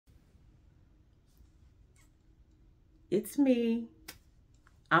It's me.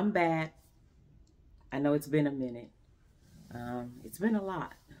 I'm back. I know it's been a minute. It's been a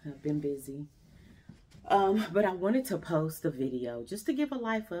lot. I've been busy. But I wanted to post a video just to give a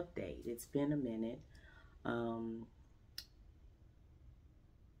life update. It's been a minute.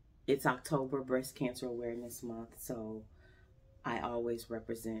 It's October, Breast Cancer Awareness Month, so I always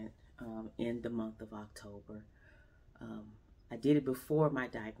represent in the month of October. I did it before my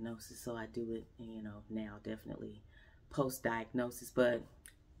diagnosis, so I do it, now definitely post-diagnosis. But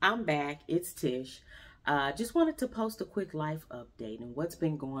I'm back. It's Tish. Just wanted to post a quick life update and what's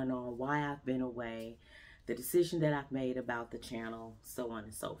been going on, why I've been away, the decision that I've made about the channel, so on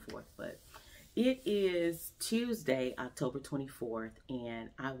and so forth. But it is Tuesday, October 24th,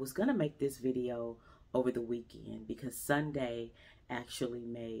 and I was going to make this video over the weekend because Sunday actually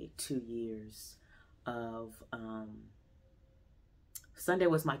made 2 years of, Sunday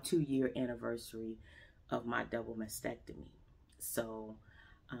was my 2-year anniversary of my double mastectomy. So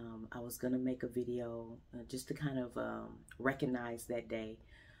I was going to make a video just to kind of recognize that day.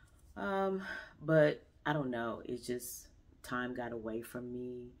 But I don't know, it's just time got away from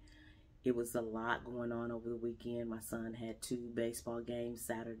me. It was a lot going on over the weekend. My son had 2 baseball games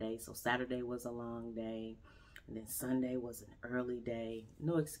Saturday, so Saturday was a long day. And then Sunday was an early day.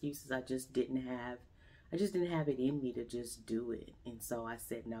 No excuses. I just didn't have it in me to just do it. And so I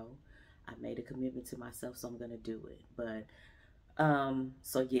said no. I made a commitment to myself, so I'm going to do it. But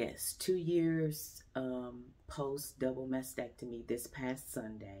so yes, 2 years post double mastectomy this past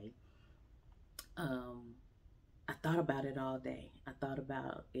Sunday. I thought about it all day.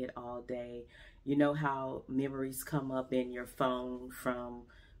 You know how memories come up in your phone from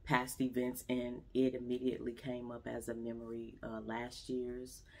past events, and it immediately came up as a memory last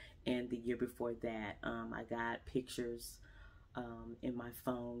year's and the year before that. I got pictures in my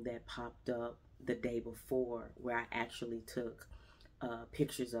phone that popped up the day before where I actually took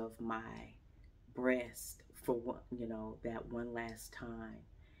pictures of my breast for that one last time.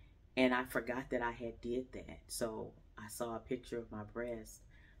 And I forgot that I had did that. So I saw a picture of my breast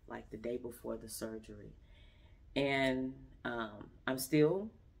like the day before the surgery. And I'm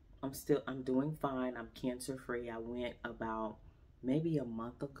doing fine. I'm cancer free. I went about maybe a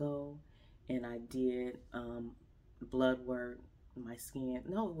month ago and I did blood work, my scan.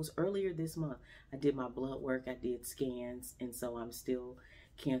 No, it was earlier this month. I did my blood work, I did scans, and so I'm still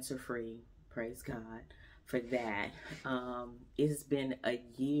cancer free. Praise God for that. It's been a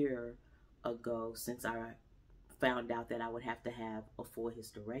year ago since I found out that I would have to have a full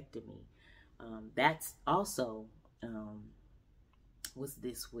hysterectomy. That's also was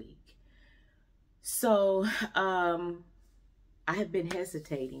this week. So I have been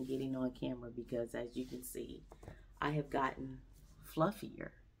hesitating getting on camera because, as you can see, I have gotten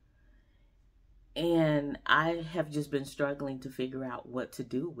fluffier. And I have just been struggling to figure out what to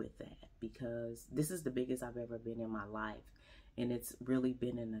do with that, because this is the biggest I've ever been in my life. And it's really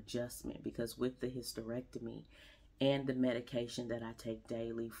been an adjustment, because with the hysterectomy and the medication that I take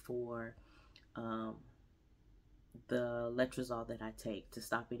daily for the letrozole that I take to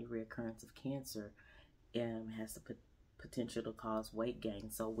stop any reoccurrence of cancer, has the potential to cause weight gain.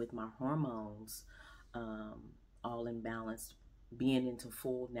 So with my hormones all imbalanced, being into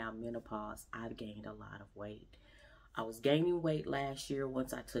full now menopause, I've gained a lot of weight. I was gaining weight last year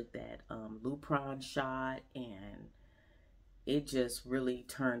once I took that Lupron shot, and it just really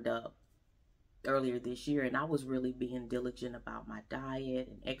turned up earlier this year. And I was really being diligent about my diet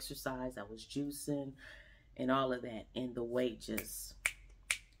and exercise. I was juicing and all of that, and the weight just...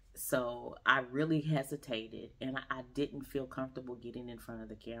 So I really hesitated, and I didn't feel comfortable getting in front of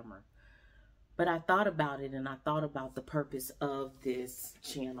the camera. But I thought about it, and I thought about the purpose of this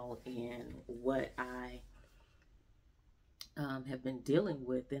channel and what I have been dealing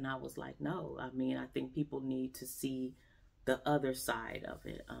with. And I was like, no, I mean, I think people need to see the other side of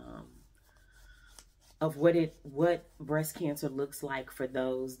it, of what breast cancer looks like for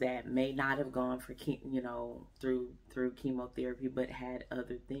those that may not have gone for through chemotherapy but had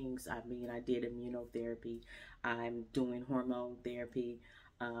other things. I mean, I did immunotherapy. I'm doing hormone therapy.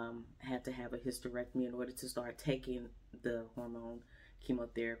 Had to have a hysterectomy in order to start taking the hormone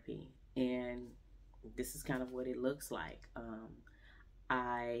chemotherapy, and this is kind of what it looks like.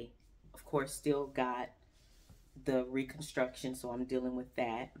 I, of course, still got the reconstruction, so I'm dealing with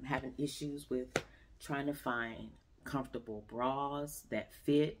that. I'm having issues with trying to find comfortable bras that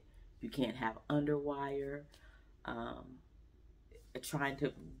fit. You can't have underwire. Trying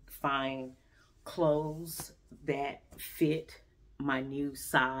to find clothes that fit my new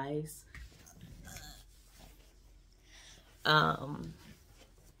size.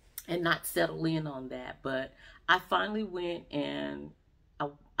 and not settle in on that. But I finally went, and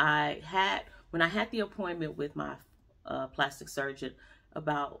I had, when I had the appointment with my plastic surgeon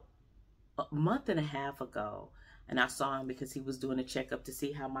about a month and a half ago, and I saw him because he was doing a checkup to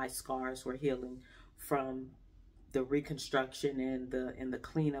see how my scars were healing from the reconstruction and the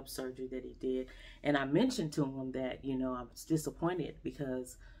cleanup surgery that he did. And I mentioned to him that, you know, I was disappointed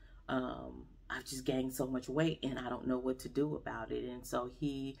because I've just gained so much weight and I don't know what to do about it. And so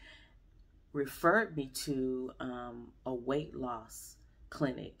he referred me to a weight loss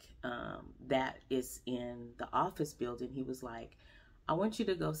clinic that is in the office building. He was like, I want you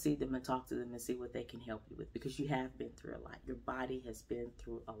to go see them and talk to them and see what they can help you with, because you have been through a lot. Your body has been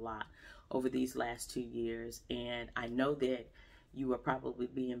through a lot over these last 2 years, and I know that you are probably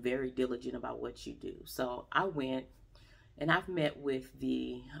being very diligent about what you do. So I went, and I've met with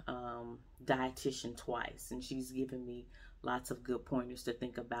the dietitian twice, and she's given me lots of good pointers to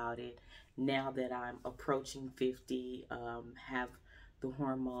think about it. Now that I'm approaching 50, have the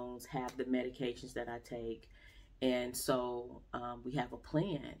hormones, have the medications that I take, and so we have a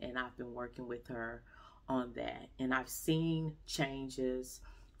plan, and I've been working with her on that. And I've seen changes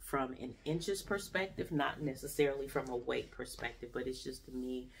from an inches perspective, not necessarily from a weight perspective, but it's just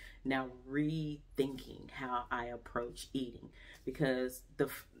me now rethinking how I approach eating. Because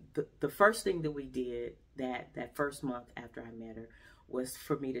the first thing that we did that first month after I met her was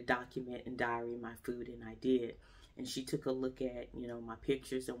for me to document and diary my food, and I did. And she took a look at, you know, my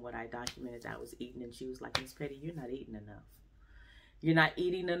pictures and what I documented I was eating, and she was like, Miss Petty, you're not eating enough. You're not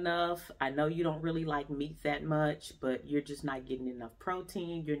eating enough. I know you don't really like meat that much, but you're just not getting enough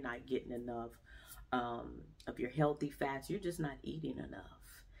protein. You're not getting enough of your healthy fats. You're just not eating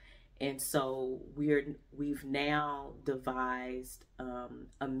enough. And so we've now devised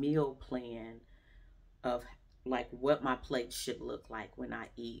a meal plan of like what my plate should look like when I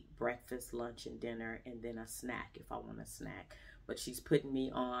eat breakfast, lunch, and dinner, and then a snack if I want a snack. But she's putting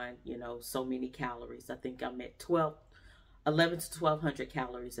me on, you know, so many calories. I think I'm at 11 to 1200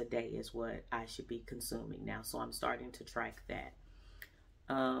 calories a day is what I should be consuming now. So I'm starting to track that.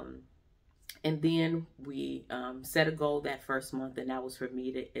 And then we set a goal that first month, and that was for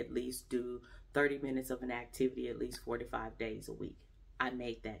me to at least do 30 minutes of an activity at least 45 days a week. I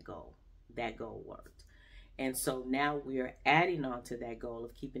made that goal. That goal worked. And so now we are adding on to that goal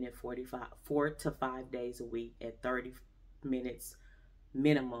of keeping it 4 to 5 days a week at 30 minutes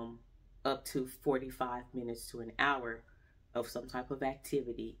minimum, up to 45 minutes to an hour of some type of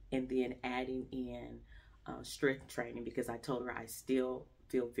activity, and then adding in strength training, because I told her I still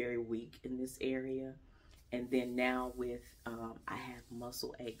feel very weak in this area. And then now with I have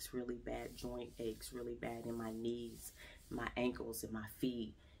muscle aches really bad, joint aches really bad in my knees, my ankles, and my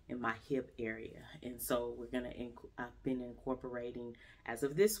feet, in my hip area. And so I've been incorporating, as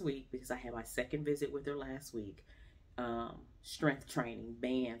of this week, because I had my second visit with her last week, strength training,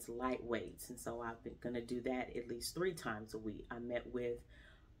 bands, light weights. And so I've been going to do that at least 3 times a week. I met with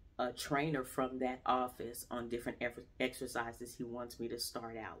a trainer from that office on different exercises he wants me to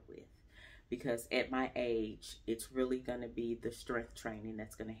start out with, because at my age, it's really going to be the strength training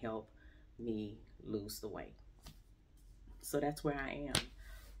that's going to help me lose the weight. So that's where I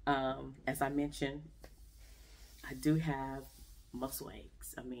am. As I mentioned, I do have muscle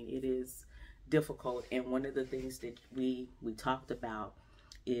aches. I mean, it is difficult. And one of the things that we talked about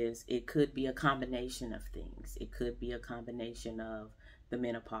is it could be a combination of things. It could be a combination of the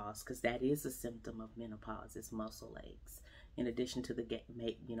menopause, because that is a symptom of menopause, is muscle aches. In addition to the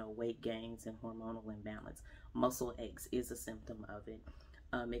weight gains and hormonal imbalance, muscle aches is a symptom of it.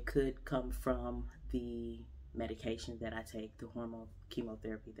 It could come from the medication that I take, the hormone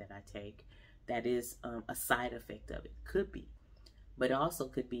chemotherapy that I take. That is a side effect of it. Could be. But it also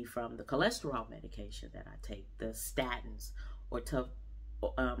could be from the cholesterol medication that I take, the statins, or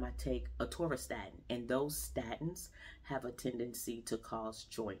I take atorvastatin, and those statins have a tendency to cause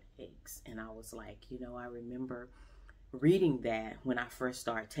joint aches. And I was like, you know, I remember reading that when I first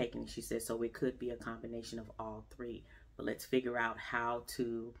started taking it. She said, so it could be a combination of all 3, but let's figure out how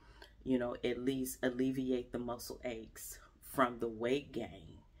to, you know, at least alleviate the muscle aches from the weight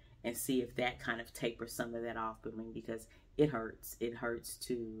gain, and see if that kind of tapers some of that off. I mean, because it hurts. It hurts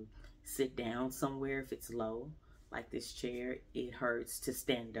to sit down somewhere if it's low, like this chair. It hurts to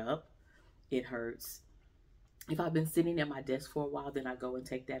stand up. It hurts. If I've been sitting at my desk for a while, then I go and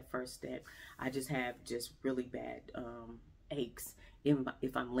take that first step, I just have really bad aches.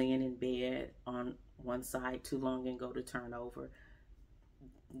 If I'm laying in bed on one side too long and go to turn over,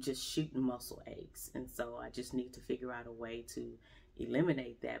 just shooting muscle aches. And so I just need to figure out a way to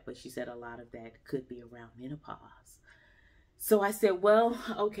eliminate that. But she said a lot of that could be around menopause. So I said, well,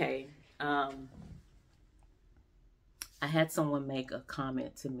 okay. I had someone make a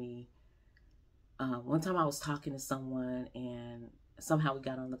comment to me. One time I was talking to someone and somehow we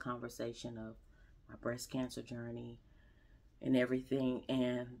got on the conversation of my breast cancer journey and everything.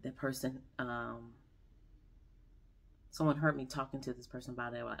 And the person, someone heard me talking to this person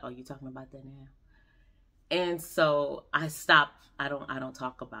about it. Like, oh, you talking about that now? And so I stopped. I don't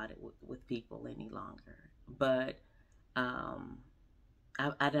talk about it with people any longer. But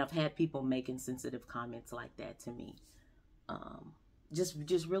I've had people make insensitive comments like that to me.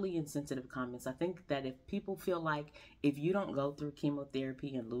 Just really insensitive comments. I think that if people feel like if you don't go through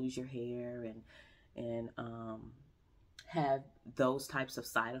chemotherapy and lose your hair and have those types of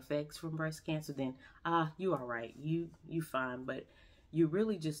side effects from breast cancer, then you are right. You fine, but you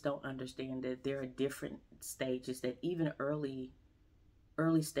really just don't understand that there are different stages, that even early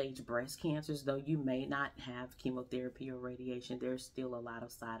stage breast cancers, though you may not have chemotherapy or radiation, there's still a lot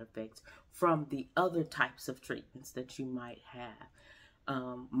of side effects from the other types of treatments that you might have.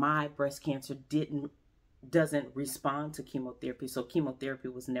 My breast cancer doesn't respond to chemotherapy, so chemotherapy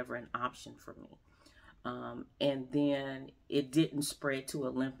was never an option for me. And then it didn't spread to a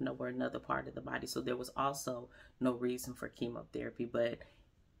lymph node or another part of the body, so there was also no reason for chemotherapy, but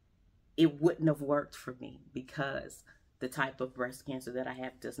it wouldn't have worked for me because the type of breast cancer that I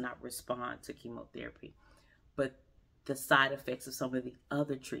have does not respond to chemotherapy. But the side effects of some of the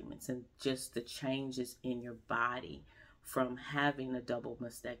other treatments and just the changes in your body from having a double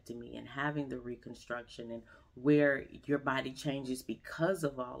mastectomy and having the reconstruction, and where your body changes because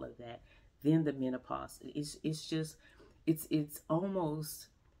of all of that, then the menopause, it's almost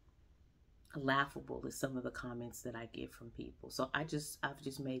laughable at some of the comments that I get from people. So I've just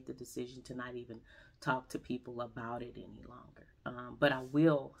made the decision to not even talk to people about it any longer. But I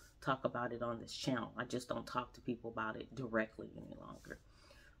will talk about it on this channel. I just don't talk to people about it directly any longer.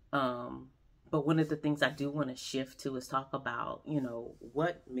 But one of the things I do want to shift to is talk about,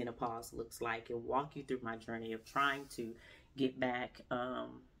 what menopause looks like and walk you through my journey of trying to get back.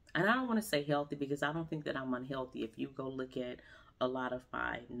 And I don't want to say healthy because I don't think that I'm unhealthy. If you go look at a lot of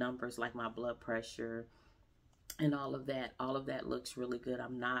my numbers, like my blood pressure and all of that looks really good.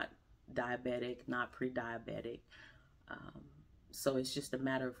 I'm not diabetic, not pre-diabetic. So it's just a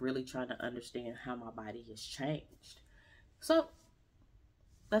matter of really trying to understand how my body has changed. So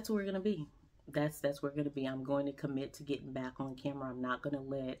that's where we're going to be. That's where we're going to be. I'm going to commit to getting back on camera. I'm not going to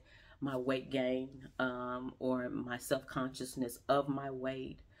let my weight gain or my self-consciousness of my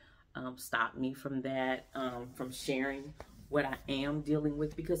weight stop me from that, from sharing what I am dealing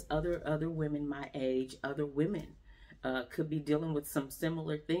with, because other women my age, other women could be dealing with some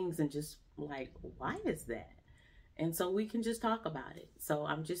similar things and just like, why is that? And so we can just talk about it. So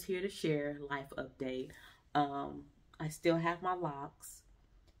I'm just here to share life update. I still have my locks.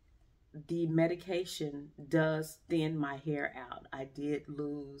 The medication does thin my hair out.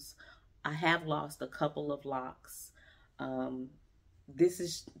 I have lost a couple of locks. This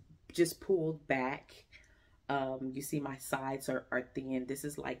is just pulled back. You see my sides are thin. This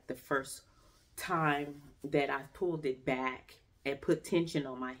is like the first time that I've pulled it back and put tension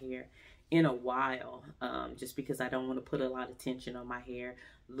on my hair in a while, just because I don't want to put a lot of tension on my hair,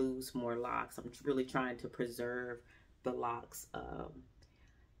 lose more locks. I'm really trying to preserve the locks.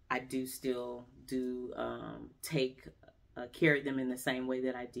 I do still carry them in the same way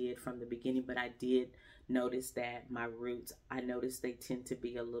that I did from the beginning, but I did notice that my roots, I noticed they tend to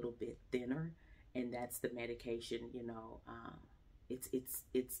be a little bit thinner, and that's the medication,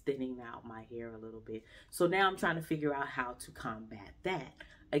 it's thinning out my hair a little bit. So now I'm trying to figure out how to combat that.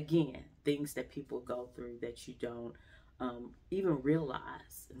 Again, things that people go through that you don't even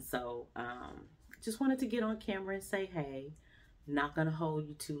realize. And so just wanted to get on camera and say, hey, not gonna hold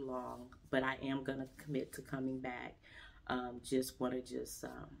you too long, but I am gonna commit to coming back. Just want to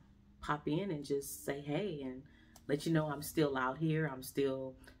pop in and just say hey and let you know I'm still out here. I'm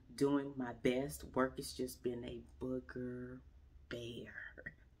still doing my best. Work has just been a booger bear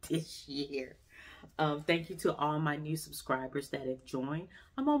this year. Thank you to all my new subscribers that have joined.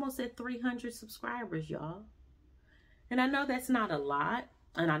 I'm almost at 300 subscribers, y'all. And I know that's not a lot.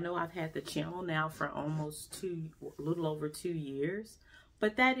 And I know I've had the channel now for almost a little over 2 years.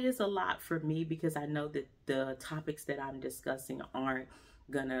 But that is a lot for me because I know that the topics that I'm discussing aren't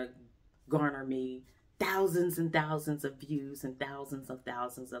gonna garner me thousands and thousands of views and thousands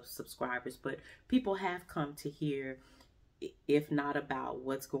of subscribers. But people have come to hear, if not about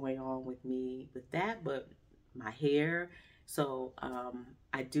what's going on with me with that, but my hair. So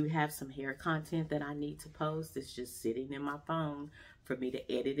I do have some hair content that I need to post. It's just sitting in my phone for me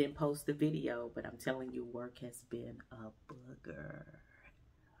to edit and post the video, but I'm telling you, work has been a booger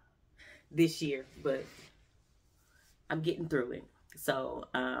this year, but I'm getting through it. So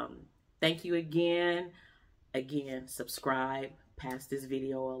thank you again. Subscribe, pass this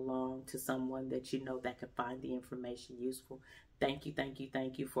video along to someone that you know that could find the information useful. Thank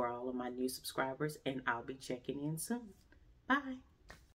you for all of my new subscribers, and I'll be checking in soon. Bye.